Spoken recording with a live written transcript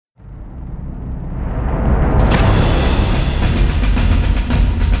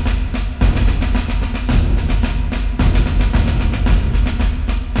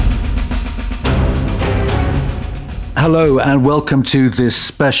Hello and welcome to this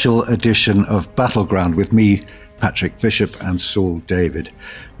special edition of Battleground with me, Patrick Bishop, and Saul David.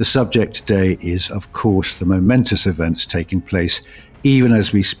 The subject today is, of course, the momentous events taking place, even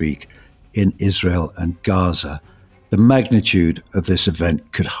as we speak, in Israel and Gaza. The magnitude of this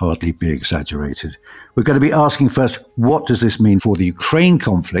event could hardly be exaggerated. We're going to be asking first, what does this mean for the Ukraine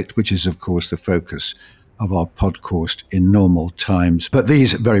conflict, which is, of course, the focus of our podcast in normal times. But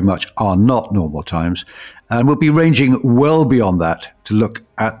these very much are not normal times. And we'll be ranging well beyond that to look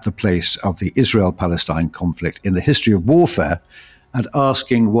at the place of the Israel-Palestine conflict in the history of warfare and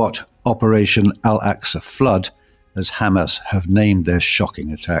asking what Operation Al-Aqsa Flood, as Hamas have named their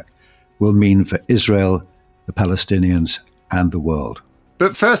shocking attack, will mean for Israel, the Palestinians, and the world.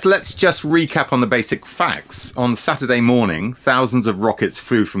 But first, let's just recap on the basic facts. On Saturday morning, thousands of rockets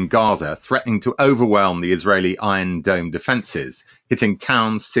flew from Gaza, threatening to overwhelm the Israeli Iron Dome defences, hitting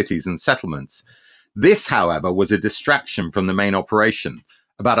towns, cities and settlements. This, however, was a distraction from the main operation.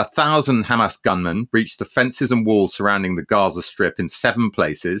 About 1,000 Hamas gunmen breached the fences and walls surrounding the Gaza Strip in 7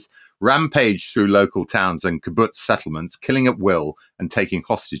 places, rampaged through local towns and kibbutz settlements, killing at will and taking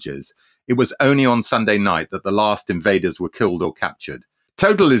hostages. It was only on Sunday night that the last invaders were killed or captured.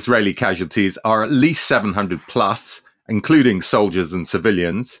 Total Israeli casualties are at least 700 plus, including soldiers and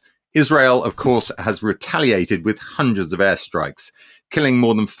civilians. Israel, of course, has retaliated with hundreds of airstrikes, killing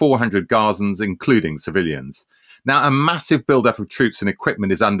more than 400 Gazans, including civilians. Now, a massive buildup of troops and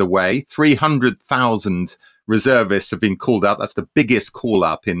equipment is underway. 300,000 reservists have been called up. That's the biggest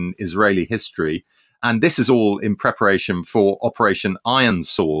call-up in Israeli history. And this is all in preparation for Operation Iron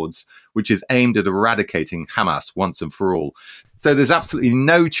Swords, which is aimed at eradicating Hamas once and for all. So there's absolutely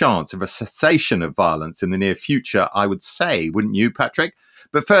no chance of a cessation of violence in the near future, I would say, wouldn't you, Patrick?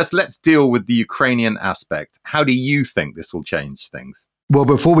 But first, let's deal with the Ukrainian aspect. How do you think this will change things? Well,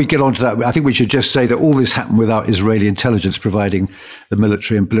 before we get on to that, I think we should just say that all this happened without Israeli intelligence providing the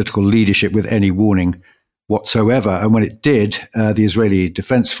military and political leadership with any warning whatsoever. And when it did, the Israeli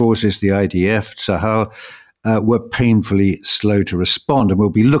Defense Forces, the IDF, Tzahal, were painfully slow to respond. And we'll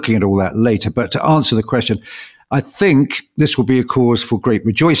be looking at all that later. But to answer the question, I think this will be a cause for great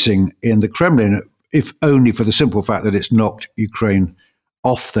rejoicing in the Kremlin, if only for the simple fact that it's knocked Ukraine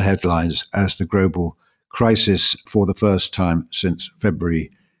off the headlines as the global crisis for the first time since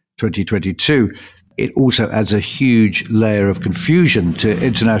February 2022. It also adds a huge layer of confusion to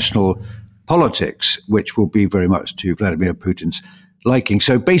international politics, which will be very much to Vladimir Putin's liking.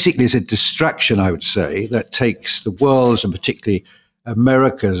 So basically, it's a distraction, I would say, that takes the world's and particularly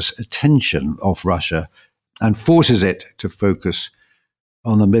America's attention off Russia and forces it to focus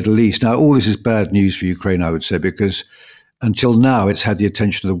on the Middle East. Now, all this is bad news for Ukraine, I would say, because until now, it's had the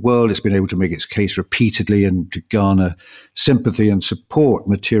attention of the world. It's been able to make its case repeatedly and to garner sympathy and support,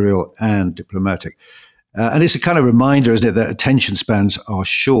 material and diplomatic. And it's a kind of reminder, isn't it, that attention spans are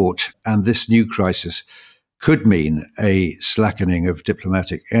short, and this new crisis could mean a slackening of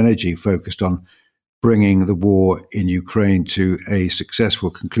diplomatic energy focused on bringing the war in Ukraine to a successful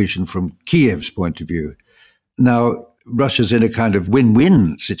conclusion from Kiev's point of view. Now, Russia's in a kind of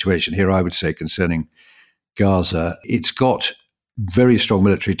win-win situation here, I would say, concerning Gaza. It's got very strong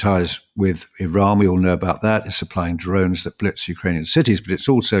military ties with Iran. We all know about that. It's supplying drones that blitz Ukrainian cities, but it's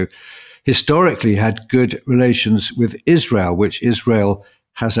also historically had good relations with Israel, which Israel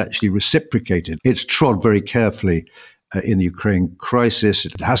has actually reciprocated. It's trod very carefully in the Ukraine crisis.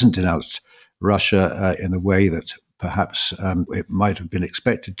 It hasn't denounced Russia in the way that perhaps it might have been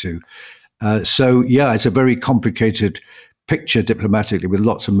expected to. So, it's a very complicated picture diplomatically with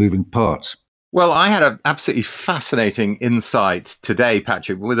lots of moving parts. Well, I had an absolutely fascinating insight today,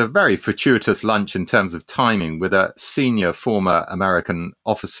 Patrick, with a very fortuitous lunch in terms of timing with a senior former American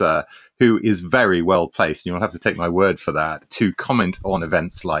officer who is very well placed, and you'll have to take my word for that, to comment on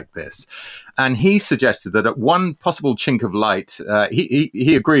events like this. And he suggested that at one possible chink of light,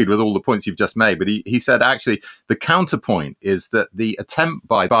 he agreed with all the points you've just made, but he said actually the counterpoint is that the attempt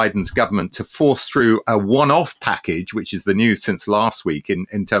by Biden's government to force through a one-off package, which is the news since last week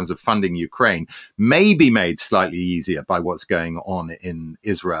in terms of funding Ukraine, may be made slightly easier by what's going on in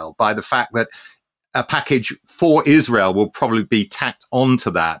Israel, by the fact that a package for Israel will probably be tacked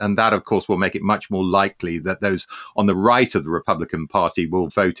onto that. And that, of course, will make it much more likely that those on the right of the Republican Party will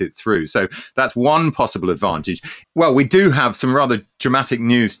vote it through. So that's one possible advantage. Well, we do have some rather dramatic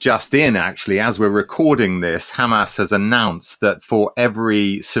news just in, actually. As we're recording this, Hamas has announced that for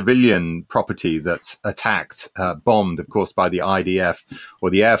every civilian property that's attacked, bombed, of course, by the IDF or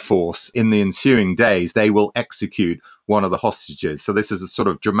the Air Force in the ensuing days, they will execute one of the hostages. So this is a sort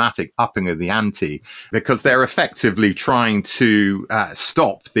of dramatic upping of the ante, because they're effectively trying to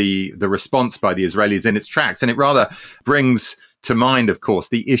stop the response by the Israelis in its tracks. And it rather brings to mind, of course,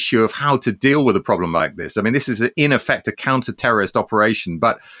 the issue of how to deal with a problem like this. I mean, this is in effect a counter-terrorist operation.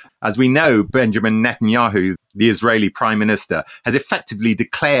 But as we know, Benjamin Netanyahu, the Israeli prime minister, has effectively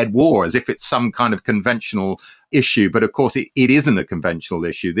declared war as if it's some kind of conventional issue. But of course, it isn't a conventional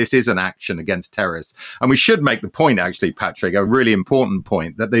issue. This is an action against terrorists. And we should make the point, actually, Patrick, a really important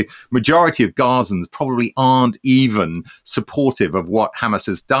point, that the majority of Gazans probably aren't even supportive of what Hamas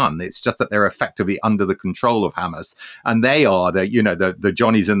has done. It's just that they're effectively under the control of Hamas. And they are the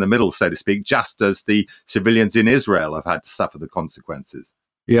Johnnies in the middle, so to speak, just as the civilians in Israel have had to suffer the consequences.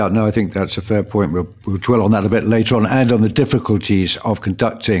 Yeah, no, I think that's a fair point. We'll dwell on that a bit later on, and on the difficulties of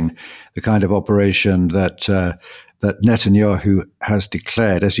conducting the kind of operation that Netanyahu has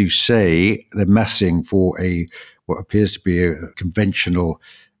declared. As you say, they're massing for what appears to be a conventional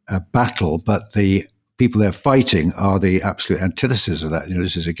battle, but the people they're fighting are the absolute antithesis of that.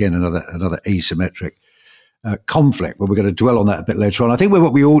 This is again another asymmetric conflict. But we're going to dwell on that a bit later on. I think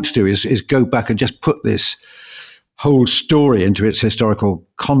what we ought to do is go back and just put this whole story into its historical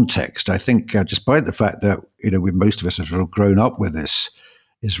context. I think, despite the fact that most of us have sort of grown up with this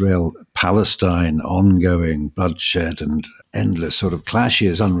Israel-Palestine ongoing bloodshed and endless sort of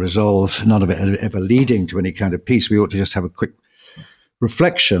clashes unresolved, none of it ever leading to any kind of peace, we ought to just have a quick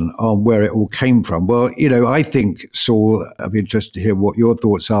reflection on where it all came from. Well, I think, Saul, I'd be interested to hear what your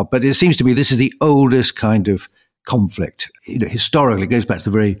thoughts are, but it seems to me this is the oldest kind of conflict. Historically, it goes back to the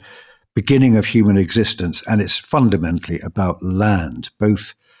very beginning of human existence, and it's fundamentally about land.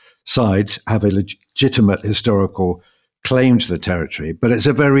 Both sides have a legitimate historical claim to the territory, but it's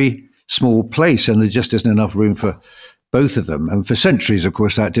a very small place, and there just isn't enough room for both of them. And for centuries, of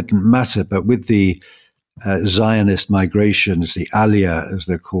course, that didn't matter. But with the Zionist migrations, the Aliyah, as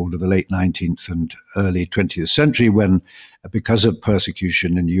they're called, of the late 19th and early 20th century, when, because of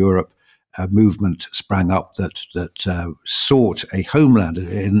persecution in Europe, a movement sprang up that sought a homeland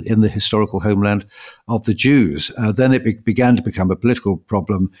in the historical homeland of the Jews. Then it began to become a political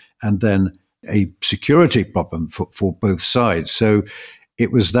problem, and then a security problem for both sides. So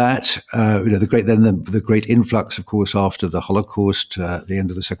it was that the great influx, of course, after the Holocaust, the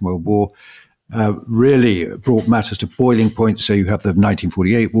end of the Second World War, really brought matters to boiling point. So you have the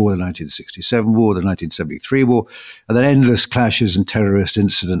 1948 war, the 1967 war, the 1973 war, and then endless clashes and terrorist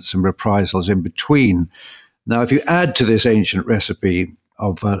incidents and reprisals in between. Now, if you add to this ancient recipe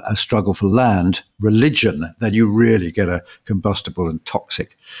of a struggle for land, religion, then you really get a combustible and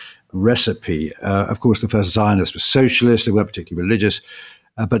toxic recipe. Of course, the first Zionists were socialist, they weren't particularly religious,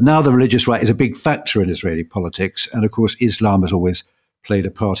 but now the religious right is a big factor in Israeli politics. And of course, Islam has always played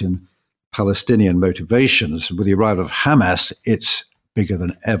a part in Palestinian motivations. With the arrival of Hamas, it's bigger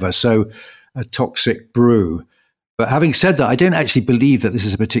than ever. So a toxic brew. But having said that, I don't actually believe that this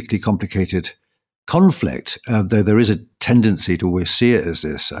is a particularly complicated conflict, though there is a tendency to always see it as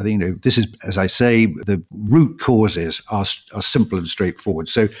this. I think, this is, as I say, the root causes are simple and straightforward.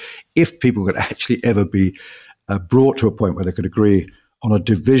 So if people could actually ever be brought to a point where they could agree on a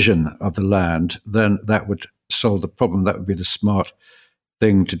division of the land, then that would solve the problem. That would be the smart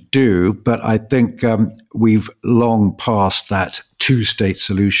thing to do. But I think we've long passed that two-state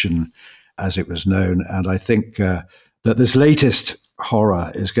solution as it was known. And I think that this latest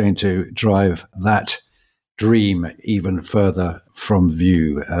horror is going to drive that dream even further from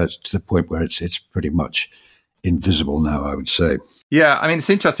view, to the point where it's pretty much invisible now, I would say. Yeah, I mean, it's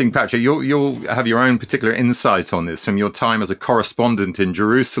interesting, Patrick. You'll have your own particular insight on this from your time as a correspondent in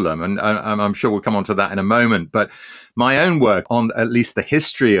Jerusalem, and I'm sure we'll come on to that in a moment. But my own work on at least the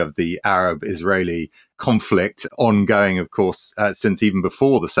history of the Arab-Israeli conflict, ongoing, of course, since even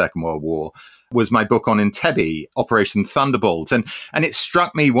before the Second World War, was my book on Entebbe, Operation Thunderbolt. And it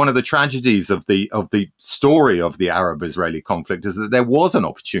struck me one of the tragedies of the story of the Arab-Israeli conflict is that there was an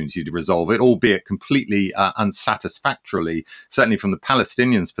opportunity to resolve it, albeit completely unsatisfactorily, certainly from the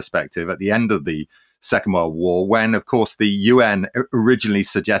Palestinians' perspective, at the end of the Second World War, when, of course, the UN originally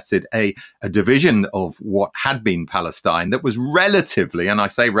suggested a division of what had been Palestine that was relatively, and I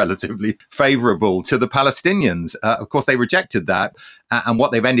say relatively, favorable to the Palestinians. Of course, they rejected that. And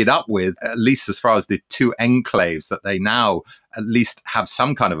what they've ended up with, at least as far as the two enclaves that they now at least have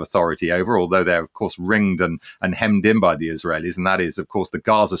some kind of authority over, although they're, of course, ringed and hemmed in by the Israelis. And that is, of course, the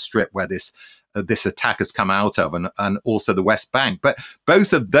Gaza Strip, where this this attack has come out of, and also the West Bank. But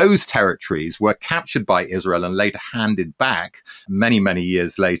both of those territories were captured by Israel and later handed back many, many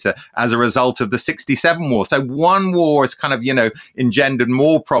years later as a result of the 67 war. So one war has kind of, engendered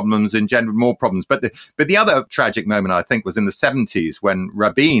more problems. But the other tragic moment, I think, was in the 70s when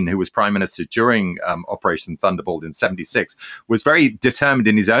Rabin, who was prime minister during Operation Thunderbolt in 76, was very determined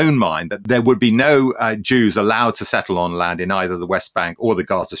in his own mind that there would be no Jews allowed to settle on land in either the West Bank or the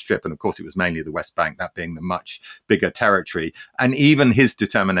Gaza Strip. And of course, it was mainly the West Bank, that being the much bigger territory. And even his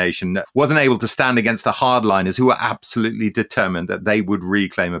determination wasn't able to stand against the hardliners who were absolutely determined that they would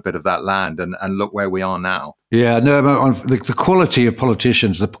reclaim a bit of that land. And look where we are now. Yeah, no, the quality of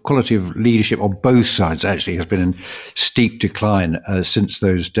politicians, the quality of leadership on both sides actually has been in steep decline since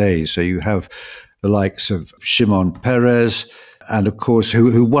those days. So you have the likes of Shimon Peres, and of course,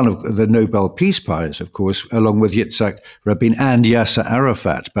 who one of the Nobel Peace Prize, of course, along with Yitzhak Rabin and Yasser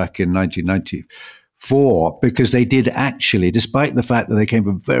Arafat back in 1994, because they did actually, despite the fact that they came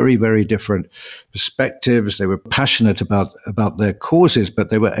from very, very different perspectives, they were passionate about their causes, but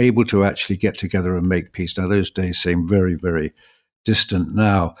they were able to actually get together and make peace. Now, those days seem very, very distant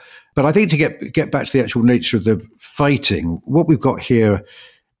now. But I think to get back to the actual nature of the fighting, what we've got here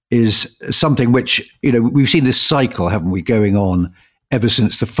is something which, we've seen this cycle, haven't we, going on ever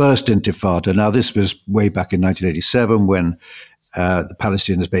since the first Intifada. Now, this was way back in 1987 when the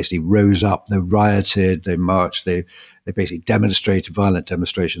Palestinians basically rose up, they rioted, they marched, they basically demonstrated, violent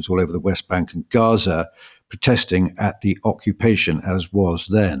demonstrations all over the West Bank and Gaza, protesting at the occupation as was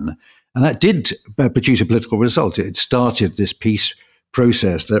then. And that did produce a political result. It started this peace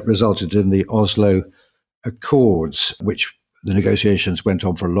process that resulted in the Oslo Accords, which the negotiations went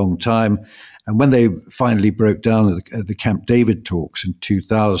on for a long time. And when they finally broke down at the Camp David talks in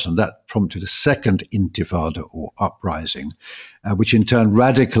 2000, that prompted a second intifada or uprising, which in turn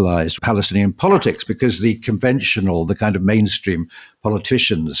radicalized Palestinian politics because the kind of mainstream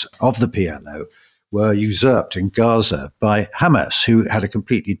politicians of the PLO were usurped in Gaza by Hamas, who had a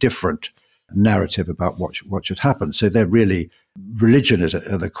completely different narrative about what should happen. So they're really, religion is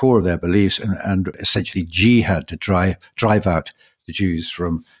at the core of their beliefs, and essentially jihad to drive out the Jews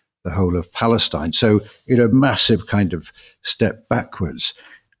from the whole of Palestine. So, massive kind of step backwards.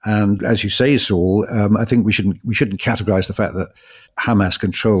 And as you say, Saul, I think we shouldn't categorize the fact that Hamas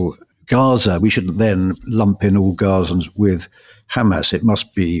control Gaza. We shouldn't then lump in all Gazans with Hamas. It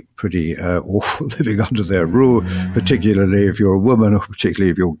must be pretty awful living under their rule, particularly if you're a woman or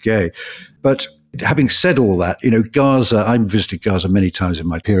particularly if you're gay. But having said all that, Gaza, I visited Gaza many times in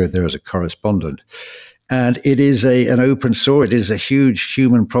my period there as a correspondent. And it is an open sore. It is a huge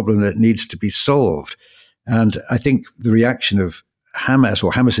human problem that needs to be solved. And I think the reaction of Hamas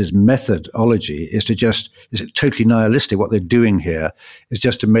or Hamas's methodology is totally nihilistic. What they're doing here is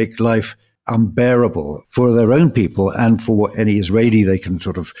just to make life unbearable for their own people and for any Israeli they can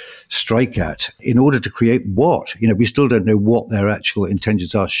sort of strike at in order to create what? We still don't know what their actual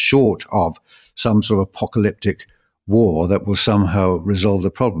intentions are, short of some sort of apocalyptic war that will somehow resolve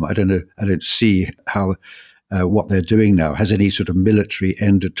the problem. I don't know. I don't see how what they're doing now has any sort of military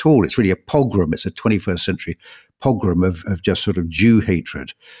end at all. It's really a pogrom. It's a 21st century pogrom of just sort of Jew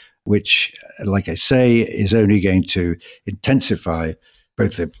hatred, which, like I say, is only going to intensify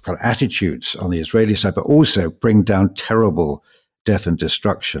both the kind of attitudes on the Israeli side, but also bring down terrible death and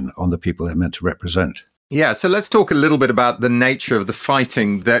destruction on the people they're meant to represent. Yeah, so let's talk a little bit about the nature of the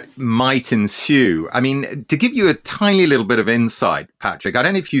fighting that might ensue. I mean, to give you a tiny little bit of insight, Patrick, I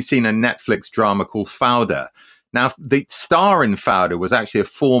don't know if you've seen a Netflix drama called Fauda. Now, the star in Fauda was actually a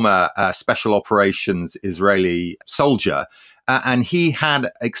former special operations Israeli soldier. And he had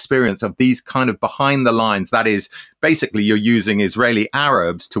experience of these kind of behind the lines. That is, basically, you're using Israeli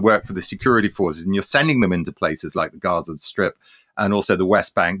Arabs to work for the security forces, and you're sending them into places like the Gaza Strip and also the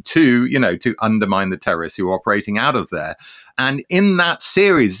West Bank to undermine the terrorists who are operating out of there. And in that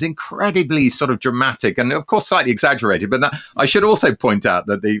series, it's incredibly sort of dramatic and, of course, slightly exaggerated. But I should also point out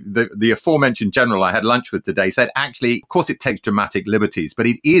that the aforementioned general I had lunch with today said, actually, of course, it takes dramatic liberties, but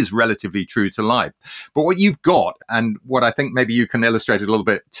it is relatively true to life. But what you've got, and what I think maybe you can illustrate a little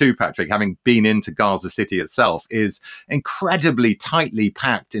bit too, Patrick, having been into Gaza City itself, is incredibly tightly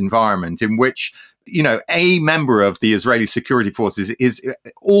packed environment in which a member of the Israeli security forces is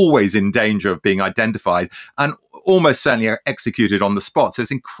always in danger of being identified and almost certainly executed on the spot. So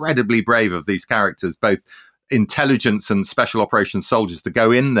it's incredibly brave of these characters, both intelligence and special operations soldiers to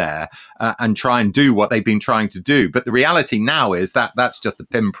go in there and try and do what they've been trying to do. But the reality now is that that's just a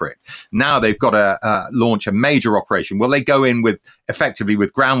pinprick. Now they've got to launch a major operation. Will they go in with effectively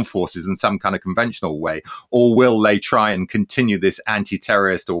with ground forces in some kind of conventional way, or will they try and continue this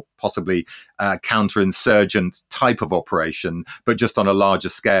anti-terrorist or possibly counterinsurgent type of operation, but just on a larger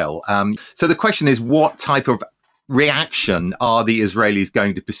scale? So the question is, what type of reaction are the Israelis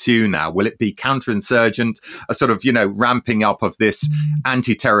going to pursue now? Will it be counterinsurgent, a sort of, ramping up of this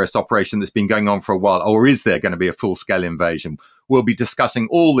anti-terrorist operation that's been going on for a while, or is there going to be a full-scale invasion? We'll be discussing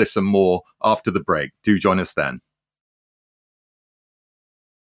all this and more after the break. Do join us then.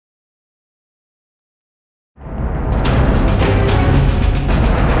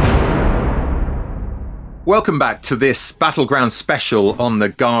 Welcome back to this Battleground special on the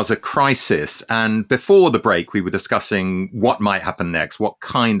Gaza crisis. And before the break, we were discussing what might happen next, what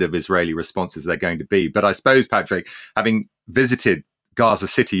kind of Israeli responses they're going to be. But I suppose, Patrick, having visited Gaza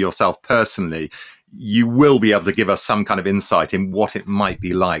City yourself personally, you will be able to give us some kind of insight in what it might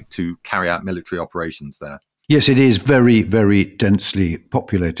be like to carry out military operations there. Yes, it is very, very densely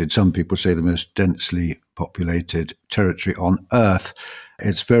populated. Some people say the most densely populated territory on Earth.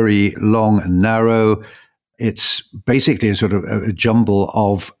 It's very long and narrow. It's basically a sort of a jumble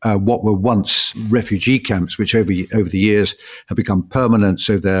of what were once refugee camps, which over the years have become permanent.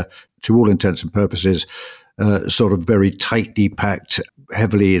 So they're, to all intents and purposes, sort of very tightly packed,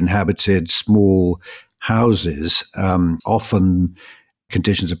 heavily inhabited, small houses. Often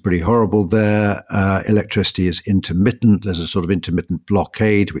conditions are pretty horrible there. Electricity is intermittent. There's a sort of intermittent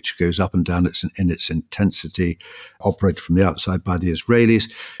blockade, which goes up and down in its intensity, operated from the outside by the Israelis.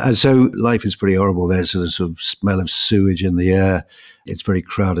 And so life is pretty horrible. There's a sort of smell of sewage in the air. It's very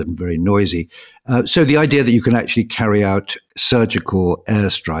crowded and very noisy. So the idea that you can actually carry out surgical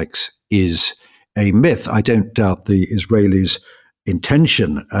airstrikes is a myth. I don't doubt the Israelis'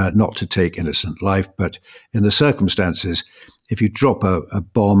 intention not to take innocent life, but in the circumstances, if you drop a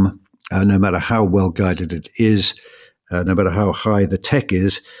bomb, no matter how well guided it is, no matter how high the tech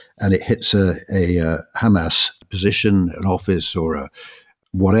is, and it hits a Hamas position, an office, or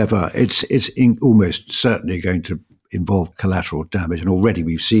whatever, it's almost certainly going to involve collateral damage. And already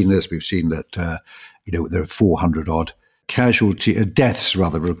we've seen this. We've seen that there are 400 odd deaths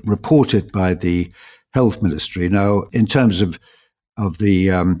reported by the health ministry. Now, in terms of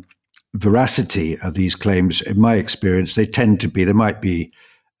the veracity of these claims, in my experience, they might be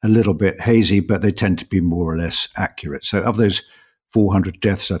a little bit hazy, but they tend to be more or less accurate. So of those 400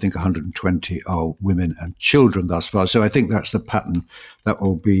 deaths, I think 120 are women and children thus far. So I think that's the pattern that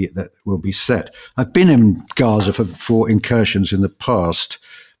will be set. I've been in Gaza for incursions in the past,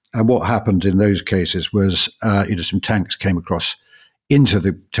 and what happened in those cases was some tanks came across into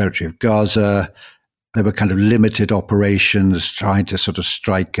the territory of Gaza. There were kind of limited operations trying to sort of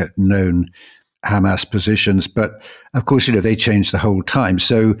strike at known Hamas positions. But of course, they changed the whole time.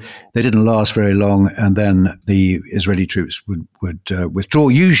 So they didn't last very long. And then the Israeli troops would withdraw,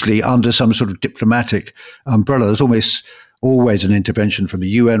 usually under some sort of diplomatic umbrella. There's almost always an intervention from the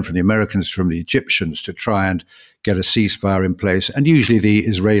UN, from the Americans, from the Egyptians to try and get a ceasefire in place. And usually the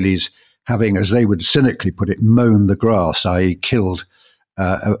Israelis, having, as they would cynically put it, mown the grass, i.e. killed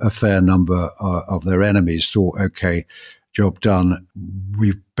a fair number of their enemies, thought, okay, job done.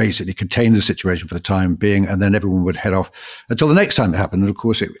 We've basically contained the situation for the time being, and then everyone would head off until the next time it happened. And of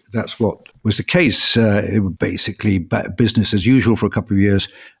course, that's what was the case. It was basically business as usual for a couple of years,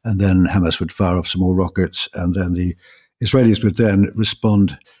 and then Hamas would fire off some more rockets, and then the Israelis would then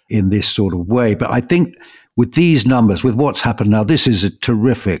respond in this sort of way. But I think with these numbers, with what's happened now, this is a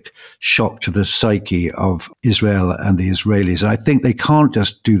terrific shock to the psyche of Israel and the Israelis. And I think they can't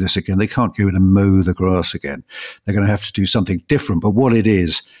just do this again. They can't go in and mow the grass again. They're going to have to do something different. But what it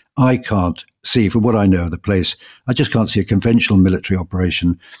is, I can't see, from what I know of the place, I just can't see a conventional military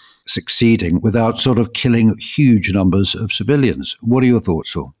operation succeeding without sort of killing huge numbers of civilians. What are your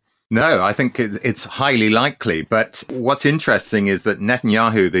thoughts, Saul? No, I think it's highly likely. But what's interesting is that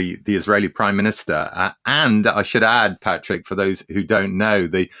Netanyahu, the Israeli prime minister, and I should add, Patrick, for those who don't know,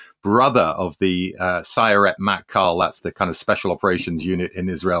 the brother of the Sayeret Matkal, that's the kind of special operations unit in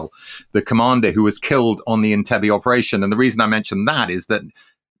Israel, the commander who was killed on the Entebbe operation. And the reason I mention that is that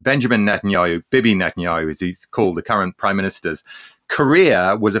Benjamin Netanyahu, Bibi Netanyahu, as he's called, the current prime minister's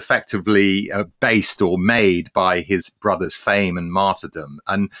career was effectively based or made by his brother's fame and martyrdom.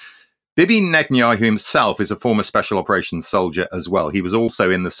 And Bibi Netanyahu himself is a former special operations soldier as well. He was also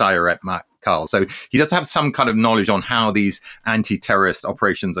in the Sayeret Matkal. So he does have some kind of knowledge on how these anti-terrorist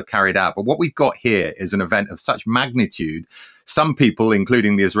operations are carried out. But what we've got here is an event of such magnitude, some people,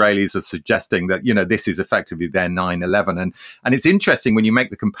 including the Israelis, are suggesting that, this is effectively their 9/11. And it's interesting when you make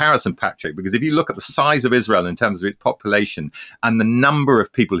the comparison, Patrick, because if you look at the size of Israel in terms of its population and the number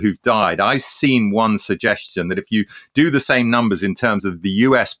of people who've died, I've seen one suggestion that if you do the same numbers in terms of the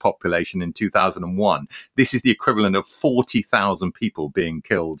US population in 2001, this is the equivalent of 40,000 people being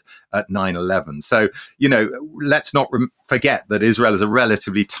killed at 9/11. So, let's not forget that Israel is a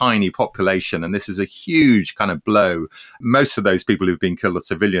relatively tiny population, and this is a huge kind of blow. Most of those people who've been killed are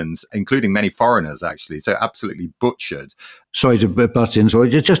civilians, including many foreigners, actually. So absolutely butchered. Sorry to butt in. So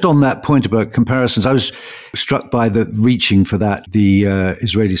just on that point about comparisons, I was struck by the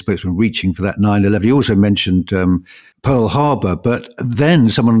Israeli spokesman reaching for that 9/11. He also mentioned Pearl Harbor, but then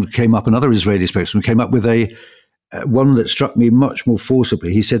another Israeli spokesman came up with one that struck me much more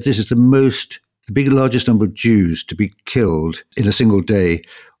forcibly. He said this is the largest number of Jews to be killed in a single day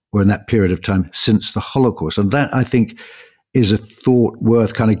or in that period of time since the Holocaust. And that, I think, is a thought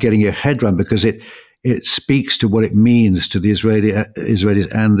worth kind of getting your head around, because it speaks to what it means to the Israelis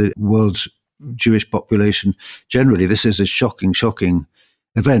and the world's Jewish population generally. This is a shocking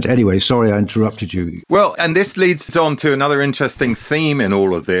event. Anyway, sorry I interrupted you. Well, and this leads on to another interesting theme in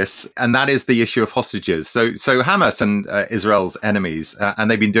all of this, and that is the issue of hostages. So Hamas and Israel's enemies,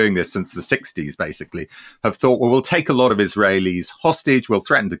 and they've been doing this since the 60s, basically, have thought, well, we'll take a lot of Israelis hostage, we'll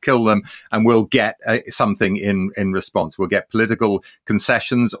threaten to kill them, and we'll get something in response. We'll get political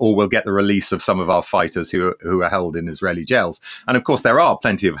concessions, or we'll get the release of some of our fighters who are held in Israeli jails. And of course, there are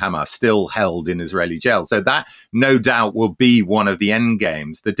plenty of Hamas still held in Israeli jails. So that, no doubt, will be one of the end games.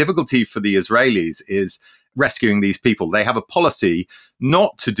 The difficulty for the Israelis is rescuing these people. They have a policy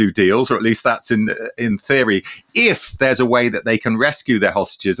not to do deals, or at least that's in theory, if there's a way that they can rescue their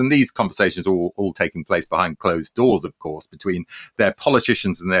hostages. And these conversations are all taking place behind closed doors, of course, between their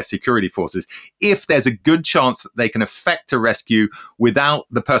politicians and their security forces. If there's a good chance that they can effect a rescue without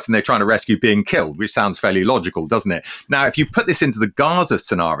the person they're trying to rescue being killed, which sounds fairly logical, doesn't it? Now, if you put this into the Gaza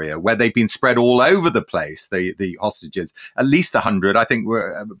scenario, where they've been spread all over the place, the hostages, at least 100, I think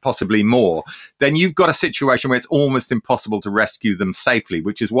possibly more, then you've got a situation where it's almost impossible to rescue them safely,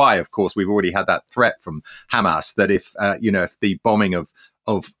 which is why, of course, we've already had that threat from Hamas that if the bombing of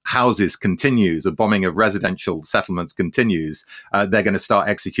houses continues, the bombing of residential settlements continues, they're going to start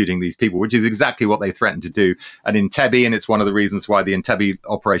executing these people, which is exactly what they threatened to do at Entebbe. And it's one of the reasons why the Entebbe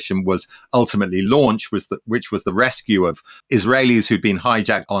operation was ultimately launched, which was the rescue of Israelis who'd been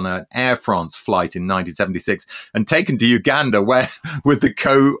hijacked on an Air France flight in 1976 and taken to Uganda, where with the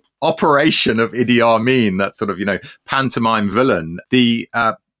cooperation of Idi Amin, that sort of, pantomime villain, the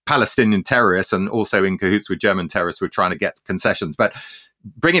Palestinian terrorists, and also in cahoots with German terrorists, were trying to get concessions. But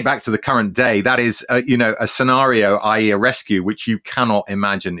bring it back to the current day, that is, a scenario, i.e. a rescue, which you cannot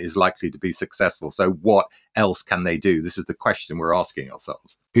imagine is likely to be successful. So what else can they do? This is the question we're asking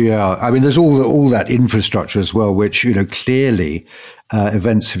ourselves. Yeah, I mean, there's all that infrastructure as well, which, clearly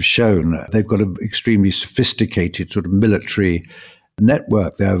events have shown. They've got an extremely sophisticated sort of military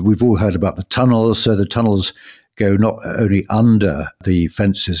network there. We've all heard about the tunnels. So the tunnels go not only under the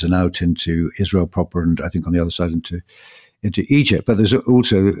fences and out into Israel proper, and I think on the other side into Egypt, but there's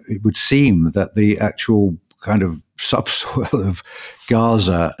also, it would seem that the actual kind of subsoil of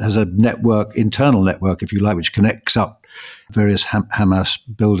Gaza has a internal network, if you like, which connects up various Hamas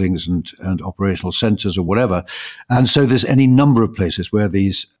buildings and operational centers or whatever. And so there's any number of places where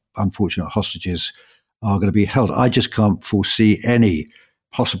these unfortunate hostages are going to be held. I just can't foresee any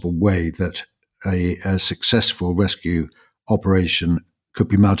possible way that a successful rescue operation could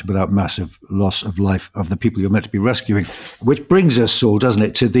be mounted without massive loss of life of the people you're meant to be rescuing. Which brings us, Saul, doesn't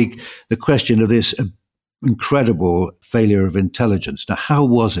it, to the question of this incredible failure of intelligence. Now, how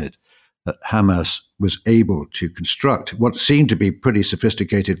was it that Hamas was able to construct what seemed to be pretty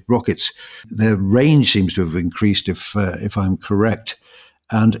sophisticated rockets? Their range seems to have increased, if I'm correct,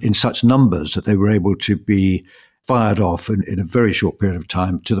 and in such numbers that they were able to be fired off in a very short period of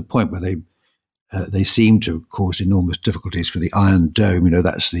time, to the point where they seem to cause enormous difficulties for the Iron Dome.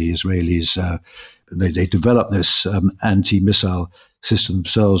 That's the Israelis. They developed this anti-missile system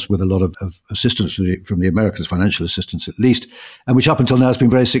themselves with a lot of assistance from the Americans, financial assistance at least, and which up until now has been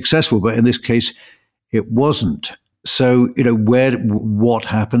very successful. But in this case, it wasn't. So, what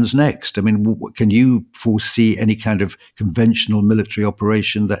happens next? I mean, can you foresee any kind of conventional military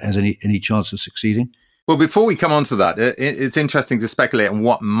operation that has any chance of succeeding? Well, before we come on to that, it's interesting to speculate on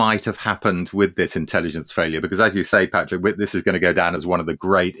what might have happened with this intelligence failure, because as you say, Patrick, this is going to go down as one of the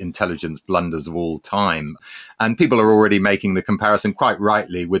great intelligence blunders of all time. And people are already making the comparison quite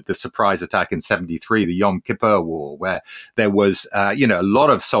rightly with the surprise attack in 73, the Yom Kippur War, where there was, a lot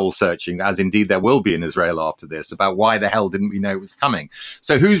of soul searching, as indeed there will be in Israel after this, about why the hell didn't we know it was coming?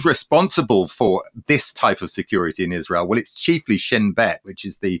 So who's responsible for this type of security in Israel? Well, it's chiefly Shin Bet, which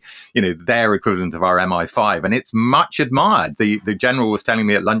is their equivalent of our MI5, and it's much admired. The general was telling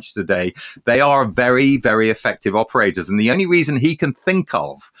me at lunch today, they are very, very effective operators. And the only reason he can think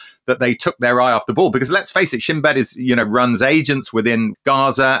of that they took their eye off the ball, because let's face it, Shin Bet is, runs agents within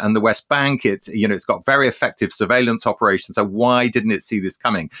Gaza and the West Bank. It's got very effective surveillance operations. So why didn't it see this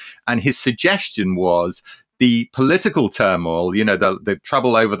coming? And his suggestion was the political turmoil, the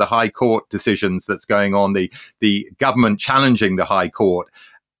trouble over the High Court decisions that's going on, the government challenging the High Court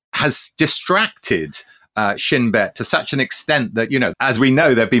has distracted Shin Bet to such an extent that, as we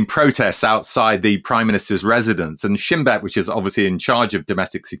know, there have been protests outside the Prime Minister's residence. And Shin Bet, which is obviously in charge of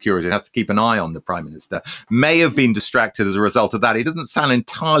domestic security and has to keep an eye on the Prime Minister, may have been distracted as a result of that. It doesn't sound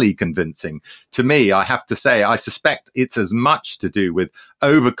entirely convincing to me. I have to say, I suspect it's as much to do with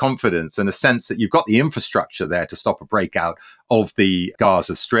overconfidence and a sense that you've got the infrastructure there to stop a breakout of the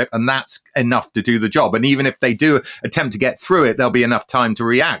Gaza Strip, and that's enough to do the job. And even if they do attempt to get through it, there'll be enough time to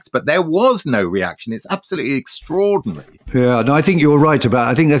react. But there was no reaction. It's absolutely extraordinary. Yeah, no, I think you're right about.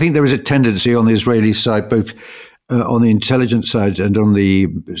 I think there is a tendency on the Israeli side, both on the intelligence side and on the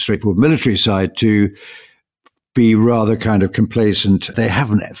straightforward military side, to be rather kind of complacent. They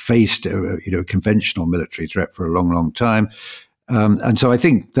haven't faced a conventional military threat for a long, long time. And so I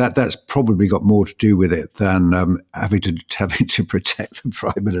think that's probably got more to do with it than having to protect the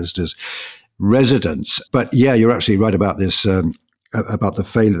Prime Minister's residence. But yeah, you're absolutely right about this, about the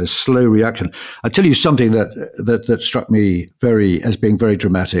failure, the slow reaction. I'll tell you something that struck me as being very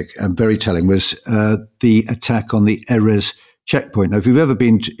dramatic and very telling was the attack on the Erez checkpoint. Now, if you've ever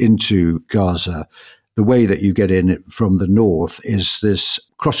been into Gaza, the way that you get in from the north is this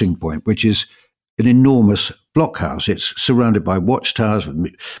crossing point, which is an enormous blockhouse. It's surrounded by watchtowers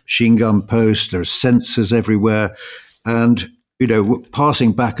with machine gun posts. There are sensors everywhere. And,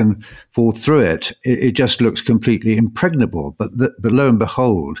 passing back and forth through it just looks completely impregnable. But lo and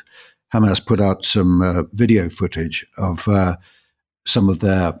behold, Hamas put out some video footage of some of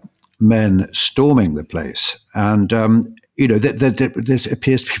their men storming the place. And, there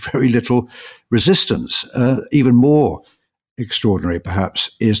appears to be very little resistance. Even more extraordinary,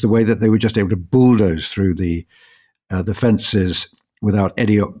 perhaps, is the way that they were just able to bulldoze through the fences without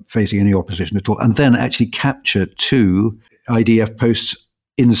facing any opposition at all, and then actually capture 2 IDF posts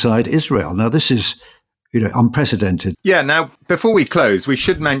inside Israel. Now, this is unprecedented. Yeah. Now, before we close, we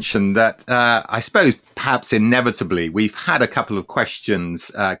should mention that I suppose perhaps inevitably we've had a couple of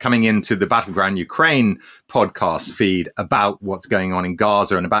questions coming into the Battleground Ukraine podcast feed about what's going on in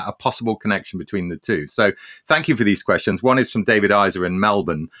Gaza and about a possible connection between the two. So thank you for these questions. One is from David Iser in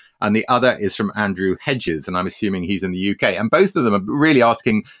Melbourne, and the other is from Andrew Hedges, and I'm assuming he's in the UK. And both of them are really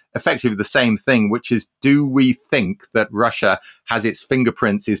asking effectively the same thing, which is, do we think that Russia has its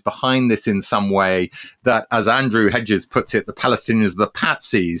fingerprints, is behind this in some way, that, as Andrew Hedges puts it, the Palestinians are the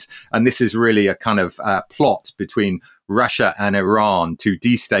patsies, and this is really a kind of plot between Russia and Iran to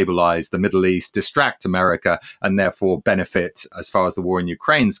destabilize the Middle East, distract America, and therefore benefit as far as the war in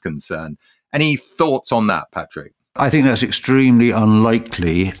Ukraine is concerned. Any thoughts on that, Patrick? I think that's extremely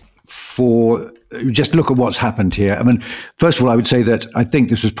unlikely. Just look at what's happened here. I mean, first of all, I would say that I think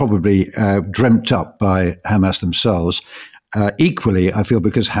this was probably dreamt up by Hamas themselves. Equally, I feel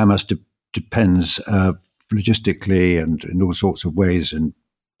because Hamas depends logistically and in all sorts of ways and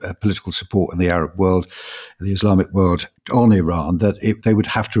political support in the Arab world, the Islamic world, on Iran, that they would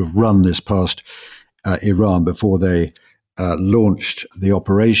have to have run this past Iran before they launched the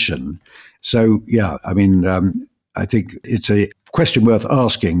operation. So, yeah, I mean, I think it's a question worth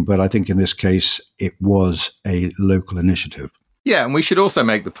asking, but I think in this case, it was a local initiative. Yeah, and we should also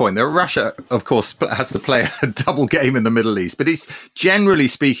make the point that Russia, of course, has to play a double game in the Middle East, but it's generally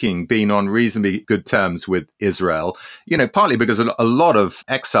speaking been on reasonably good terms with Israel, partly because a lot of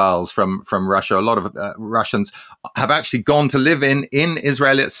exiles from Russia, a lot of Russians have actually gone to live in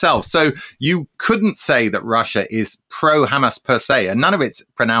Israel itself. So you couldn't say that Russia is pro-Hamas per se, and none of its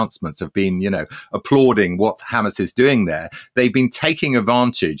pronouncements have been, applauding what Hamas is doing there. They've been taking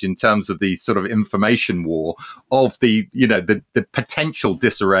advantage in terms of the sort of information war of the the potential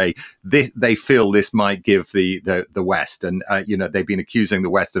disarray they feel this might give the West. And, they've been accusing the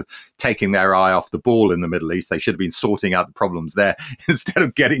West of taking their eye off the ball in the Middle East. They should have been sorting out the problems there instead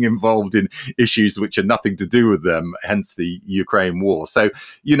of getting involved in issues which are nothing to do with them, hence the Ukraine war. So,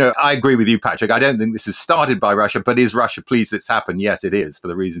 I agree with you, Patrick. I don't think this is started by Russia, but is Russia pleased it's happened? Yes, it is, for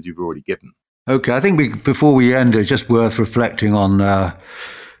the reasons you've already given. Okay, I think before we end, it's just worth reflecting on,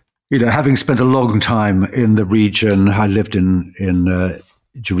 having spent a long time in the region. I lived in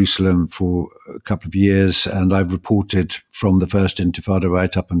Jerusalem for a couple of years, and I've reported from the first Intifada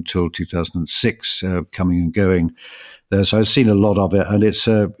right up until 2006, coming and going there. So I've seen a lot of it, and it's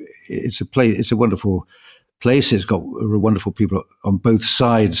a wonderful place. It's got wonderful people on both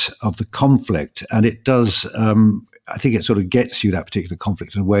sides of the conflict, and it does. I think it sort of gets you that particular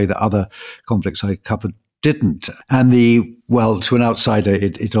conflict in a way that other conflicts I covered didn't. And to an outsider,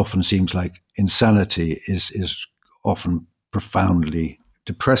 it often seems like insanity is often profoundly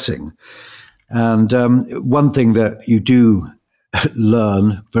depressing. And one thing that you do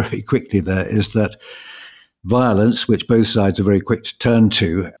learn very quickly there is that violence, which both sides are very quick to turn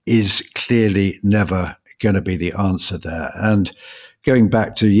to, is clearly never going to be the answer there. And going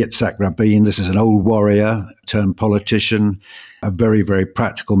back to Yitzhak Rabin, this is an old warrior turned politician, a very, very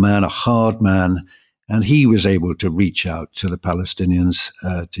practical man, a hard man. And he was able to reach out to the Palestinians,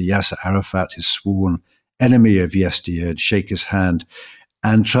 to Yasser Arafat, his sworn enemy of yesteryear, and shake his hand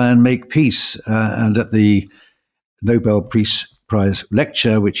and try and make peace. And at the Nobel Peace Prize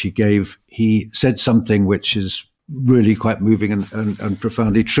lecture, which he gave, he said something which is really quite moving and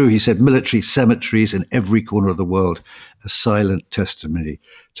profoundly true. He said, military cemeteries in every corner of the world, a silent testimony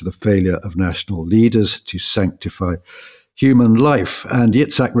to the failure of national leaders to sanctify human life. And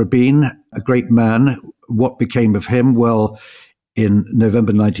Yitzhak Rabin, a great man, what became of him? Well, in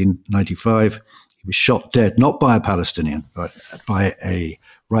November 1995, he was shot dead, not by a Palestinian, but by a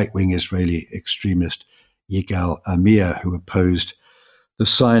right-wing Israeli extremist, Yigal Amir, who opposed the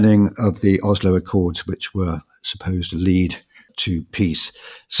signing of the Oslo Accords, which were supposed to lead to peace.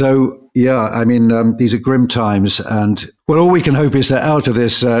 So, these are grim times. And all we can hope is that out of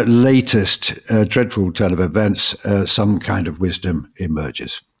this latest dreadful turn of events, some kind of wisdom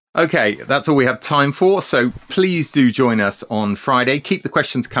emerges. Okay, that's all we have time for. So please do join us on Friday. Keep the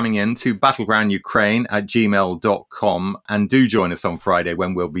questions coming in to battlegroundukraine@gmail.com, and do join us on Friday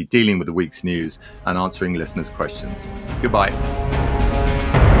when we'll be dealing with the week's news and answering listeners' questions. Goodbye.